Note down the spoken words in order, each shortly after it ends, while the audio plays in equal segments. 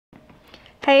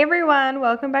Hey everyone,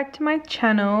 welcome back to my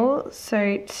channel.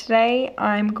 So today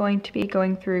I'm going to be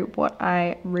going through what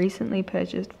I recently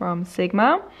purchased from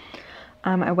Sigma.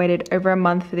 I waited over a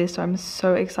month for this, so I'm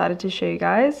so excited to show you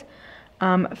guys.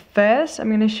 First, I'm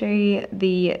going to show you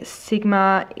the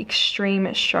Sigma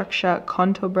Extreme Structure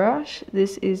Contour Brush.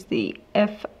 This is the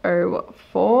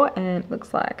F04 and it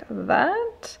looks like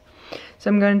that.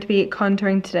 So I'm going to be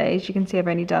contouring today. As you can see, I've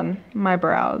only done my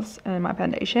brows and my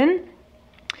foundation.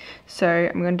 So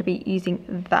I'm going to be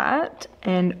using that,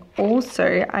 and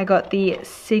also I got the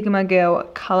Sigma Girl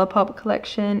Colourpop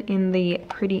collection in the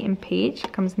Pretty in Peach.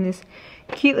 It comes in this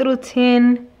cute little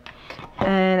tin,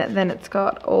 and then it's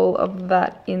got all of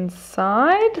that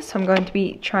inside. So I'm going to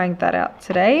be trying that out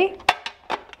today.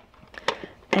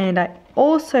 And I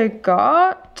also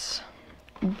got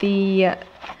the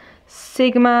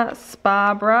Sigma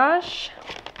Spa Brush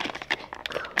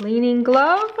cleaning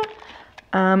glove.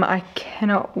 I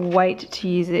cannot wait to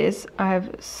use this. I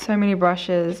have so many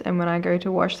brushes, and when I go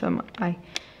to wash them, I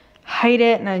hate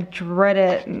it and I dread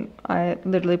it, and I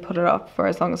literally put it off for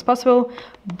as long as possible.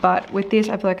 But with this,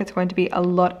 I feel like it's going to be a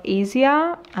lot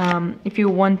easier. If you're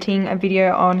wanting a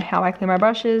video on how I clean my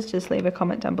brushes, just leave a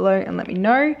comment down below and let me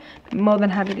know. I'm more than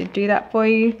happy to do that for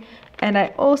you. And I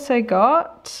also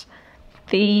got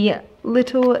the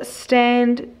little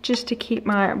stand just to keep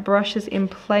my brushes in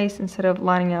place instead of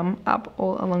lining them up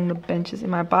all along the benches in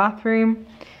my bathroom.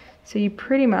 So you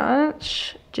pretty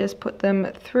much just put them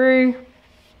through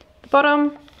the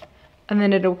bottom, and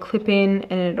then it'll clip in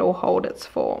and it'll hold its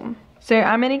form. So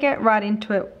I'm going to get right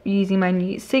into it using my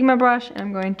new Sigma brush, and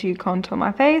I'm going to contour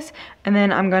my face, and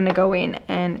then I'm going to go in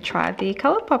and try the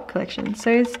Colourpop collection.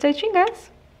 So stay tuned, guys.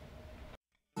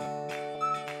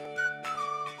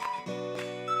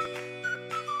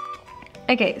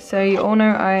 Okay, so you all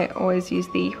know I always use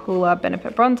the Hoola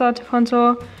Benefit Bronzer to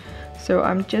contour. So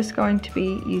I'm just going to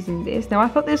be using this. Now I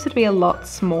thought this would be a lot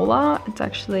smaller. It's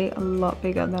actually a lot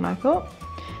bigger than I thought.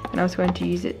 And I was going to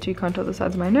use it to contour the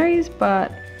sides of my nose,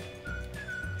 but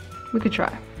we could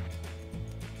try.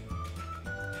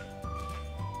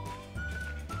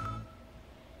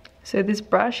 So this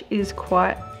brush is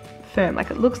quite firm.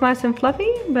 Like, it looks nice and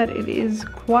fluffy, but it is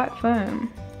quite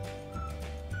firm.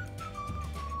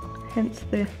 Hence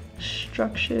the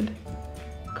structured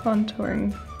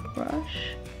contouring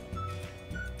brush.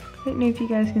 I don't know if you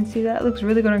guys can see that. It looks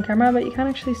really good on camera, but you can't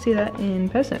actually see that in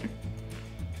person.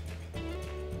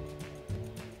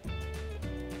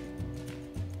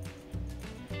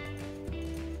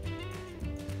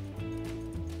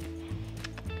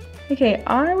 Okay,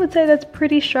 I would say that's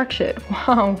pretty structured.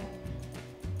 Wow.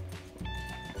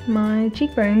 My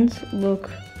cheekbones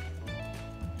look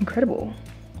incredible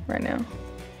right now.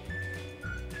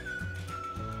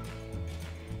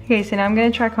 Okay, so now I'm going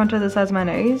to try contour the sides of my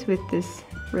nose with this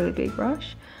really big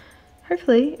brush.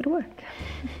 Hopefully it'll work.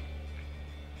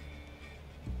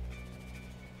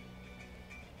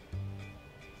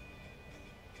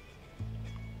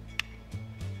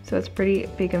 So it's pretty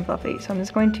big and fluffy. So I'm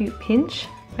just going to pinch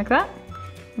like that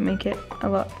and make it a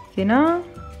lot thinner.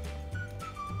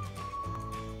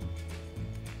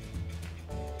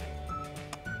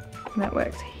 And that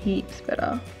works heaps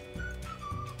better.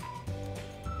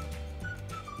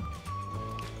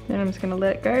 Then I'm just going to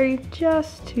let it go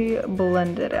just to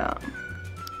blend it out.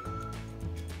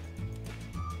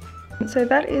 So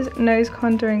that is nose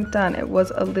contouring done. It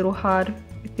was a little hard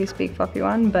with this big fluffy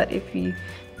one, but if you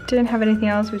didn't have anything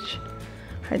else, which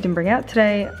I didn't bring out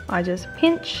today, I just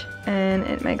pinch and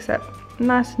it makes that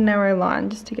nice narrow line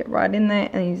just to get right in there,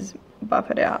 and you just buff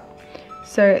it out.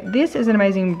 So this is an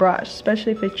amazing brush,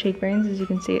 especially for cheekbones. As you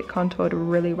can see, it contoured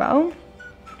really well.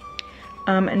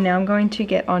 And now I'm going to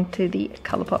get onto the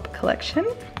Colourpop collection.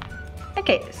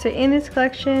 Okay, so in this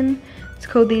collection, it's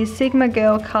called the Sigma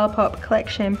Girl Colourpop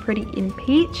Collection Pretty in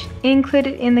Peach.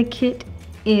 Included in the kit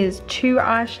is 2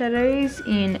 eyeshadows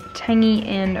in Tangy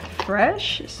and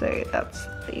Fresh, so that's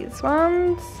these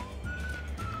ones.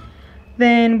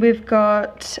 Then we've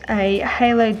got a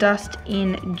Halo Dust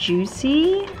in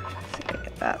Juicy, so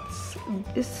that's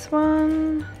this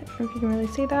one. I don't know if you can really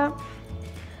see that.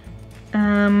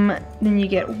 Then you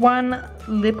get 1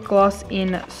 lip gloss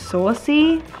in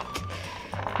Saucy.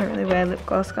 I don't really wear lip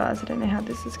gloss, guys. I don't know how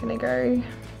this is gonna go.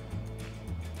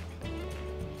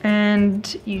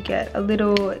 And you get a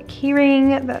little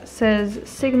keyring that says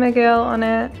Sigma Girl on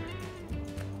it.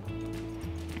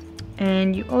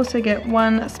 And you also get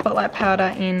 1 spotlight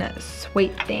powder in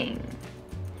Sweet Thing.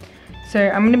 So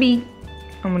I'm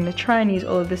gonna try and use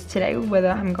all of this today. Whether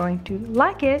I'm going to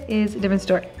like it is a different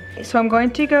story. So I'm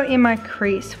going to go in my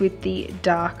crease with the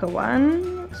darker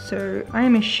one. So I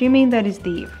am assuming that is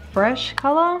the Fresh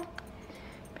color.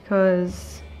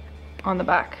 because on the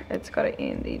back it's got it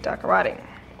in the darker writing.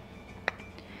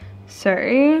 So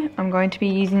I'm going to be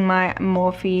using my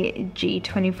Morphe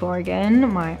G24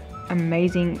 again, my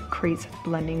amazing crease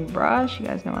blending brush. You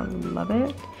guys know I love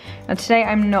it. Now today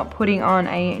I'm not putting on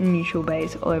a neutral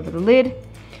base all over the lid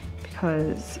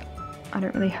because I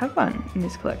don't really have one in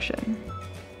this collection.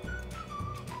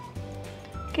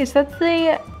 Okay, so that's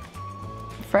the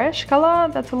fresh color.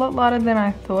 That's a lot lighter than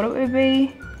I thought it would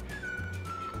be.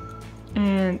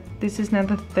 And this is now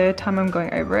the third time I'm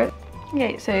going over it.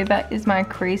 Okay, so that is my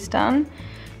crease done.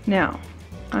 Now,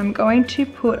 I'm going to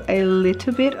put a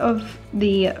little bit of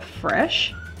the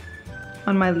fresh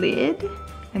on my lid,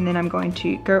 and then I'm going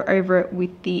to go over it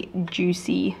with the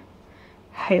Juicy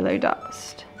Halo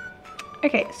Dust.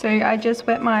 Okay, so I just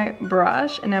wet my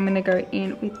brush, and I'm gonna go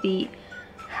in with the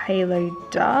Halo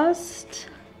Dust,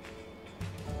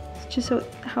 just so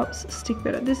it helps stick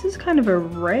better. This is kind of a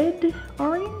red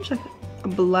orange, like a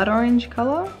blood orange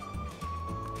color.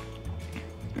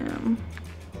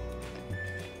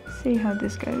 See how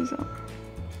this goes on.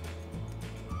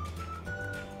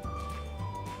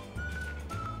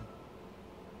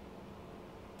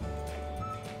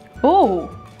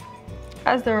 Oh,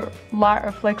 as the light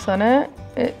reflects on it,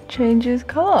 it changes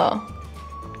color.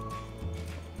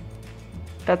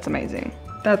 That's amazing.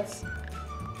 That's,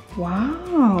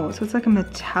 wow, so it's like a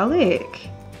metallic.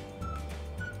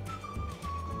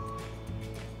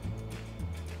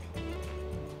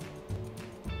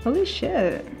 Holy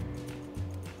shit.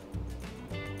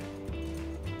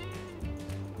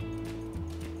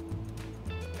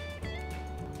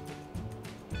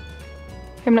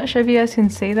 I'm not sure if you guys can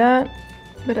see that,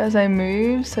 but as I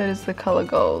move, so does the color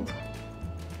gold.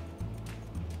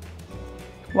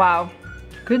 Wow.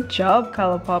 Good job,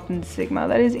 Colourpop and Sigma.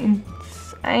 That is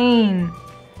insane.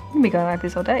 I'm gonna be going like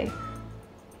this all day.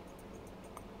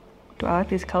 Do I like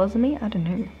these colors on me? I don't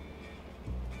know.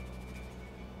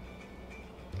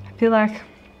 I feel like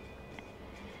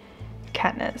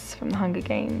Katniss from the Hunger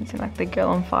Games and like the girl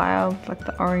on fire with like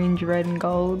the orange, red and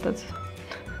gold. That's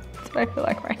what I feel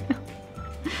like right now.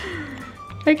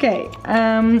 Okay,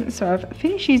 so I've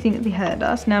finished using the hair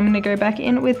dust. Now I'm going to go back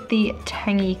in with the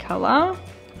tangy color,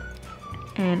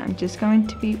 and I'm just going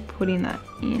to be putting that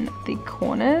in the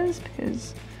corners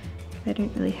because they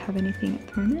don't really have anything at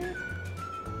the moment.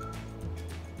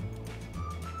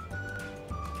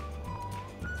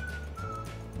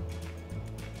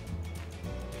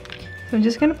 So I'm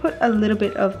just going to put a little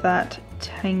bit of that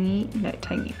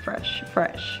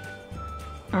fresh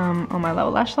on my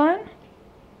lower lash line.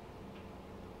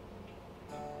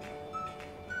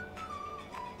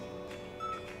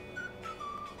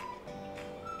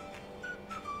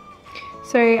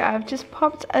 So I've just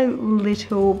popped a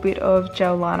little bit of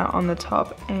gel liner on the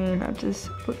top, and I've just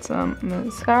put some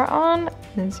mascara on,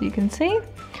 as you can see.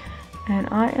 And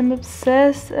I am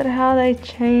obsessed at how they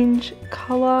change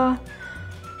color.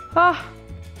 Ah,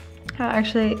 I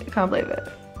actually can't believe it.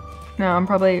 Now I'm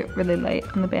probably really late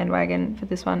on the bandwagon for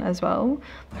this one as well,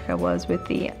 like I was with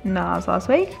the NARS last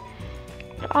week.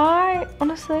 But I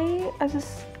honestly, I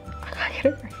can't get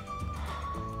over it.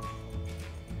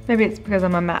 Maybe it's because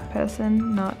I'm a matte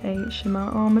person, not a shimmer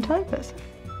or metallic person.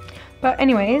 But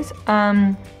anyways, so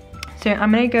I'm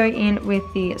gonna go in with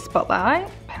the Spotlight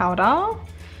powder.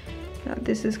 Now,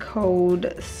 this is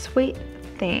called Sweet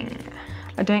Thing.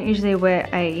 I don't usually wear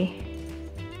a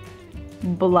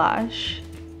blush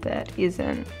that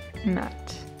isn't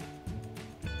matte.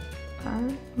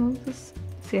 We'll just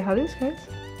see how this goes.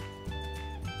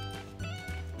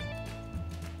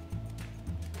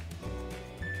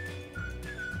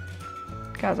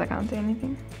 Guys, I can't see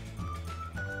anything.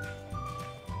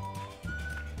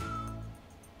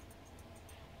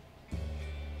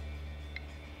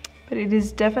 But it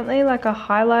is definitely like a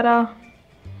highlighter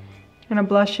and a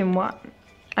blush in one.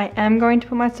 I am going to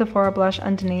put my Sephora blush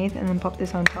underneath and then pop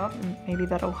this on top, and maybe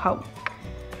that'll help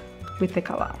with the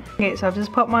color. Okay, so I've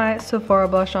just popped my Sephora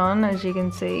blush on. As you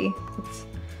can see, it's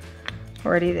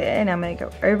already there. And I'm gonna go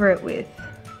over it with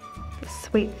the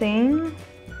Sweet Thing.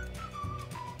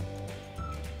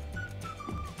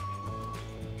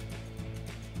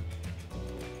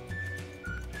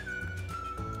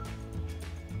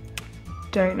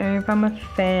 Don't know if I'm a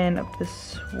fan of the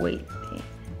Sweet Thing.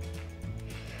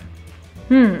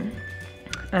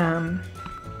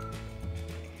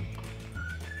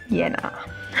 Yeah, nah.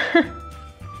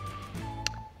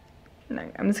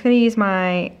 No, I'm just gonna use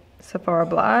my Sephora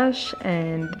blush,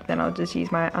 and then I'll just use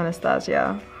my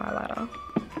Anastasia highlighter.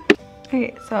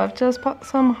 Okay, so I've just put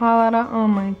some highlighter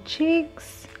on my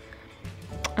cheeks,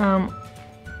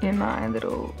 in my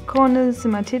little corners,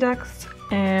 in my tear ducts.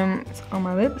 It's on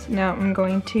my lips. Now I'm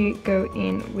going to go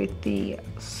in with the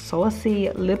Saucy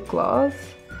lip gloss.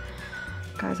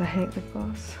 Guys, I hate lip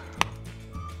gloss.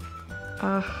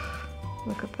 Ugh,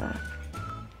 look at that.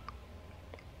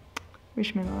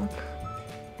 Wish me luck.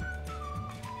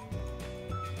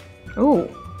 Ooh,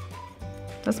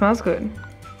 that smells good.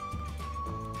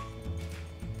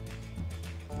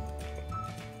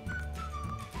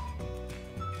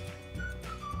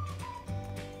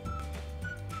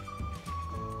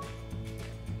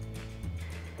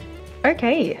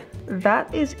 Okay,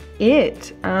 that is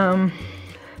it.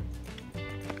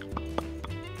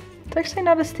 It's actually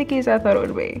not as sticky as I thought it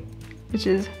would be, which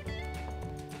is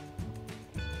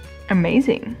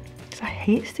amazing. Because I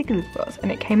hate sticky lip gloss,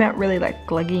 and it came out really like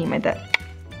gluggy, made that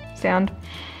sound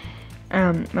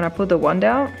when I pulled the wand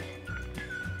out.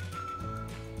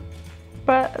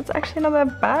 But it's actually not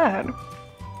that bad.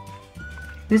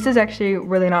 This is actually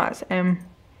really nice and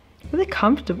really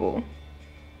comfortable.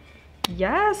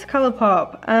 Yes,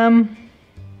 Colourpop.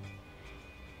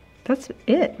 That's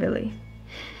it really.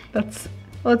 That's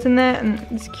what's in there, and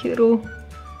this cute little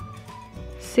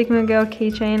Sigma girl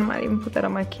keychain. I might even put that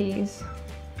on my keys.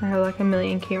 I have like a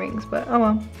million key rings, but oh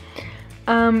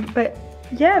well. But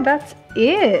yeah, that's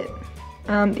it.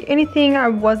 The only thing I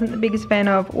wasn't the biggest fan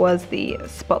of was the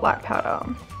spotlight powder.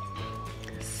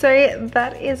 So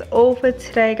that is all for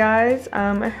today, guys.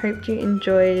 I hope you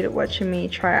enjoyed watching me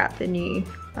try out the new,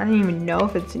 I don't even know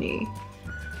if it's new.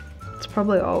 It's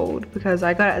probably old because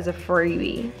I got it as a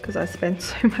freebie because I spent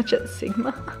so much at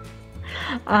Sigma.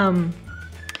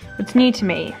 It's new to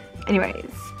me.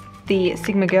 Anyways, the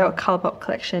Sigma Girl Colourpop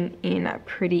collection in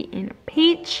Pretty in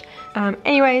Peach.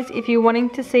 Anyways, if you're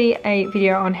wanting to see a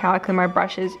video on how I clean my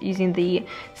brushes using the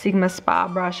Sigma Spa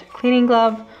Brush Cleaning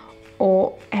Glove,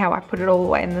 or how I put it all the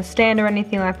way in the stand or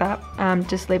anything like that,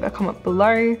 just leave a comment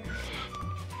below.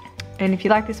 And if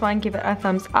you like this one, give it a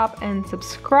thumbs up and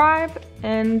subscribe.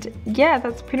 And yeah,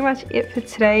 that's pretty much it for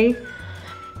today.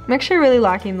 I'm actually really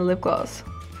liking the lip gloss.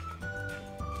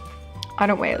 I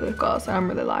don't wear lip gloss, I'm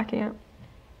really liking it.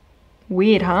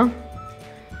 Weird, huh?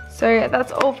 So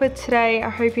that's all for today. I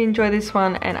hope you enjoyed this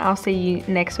one, and I'll see you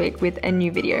next week with a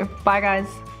new video. Bye guys.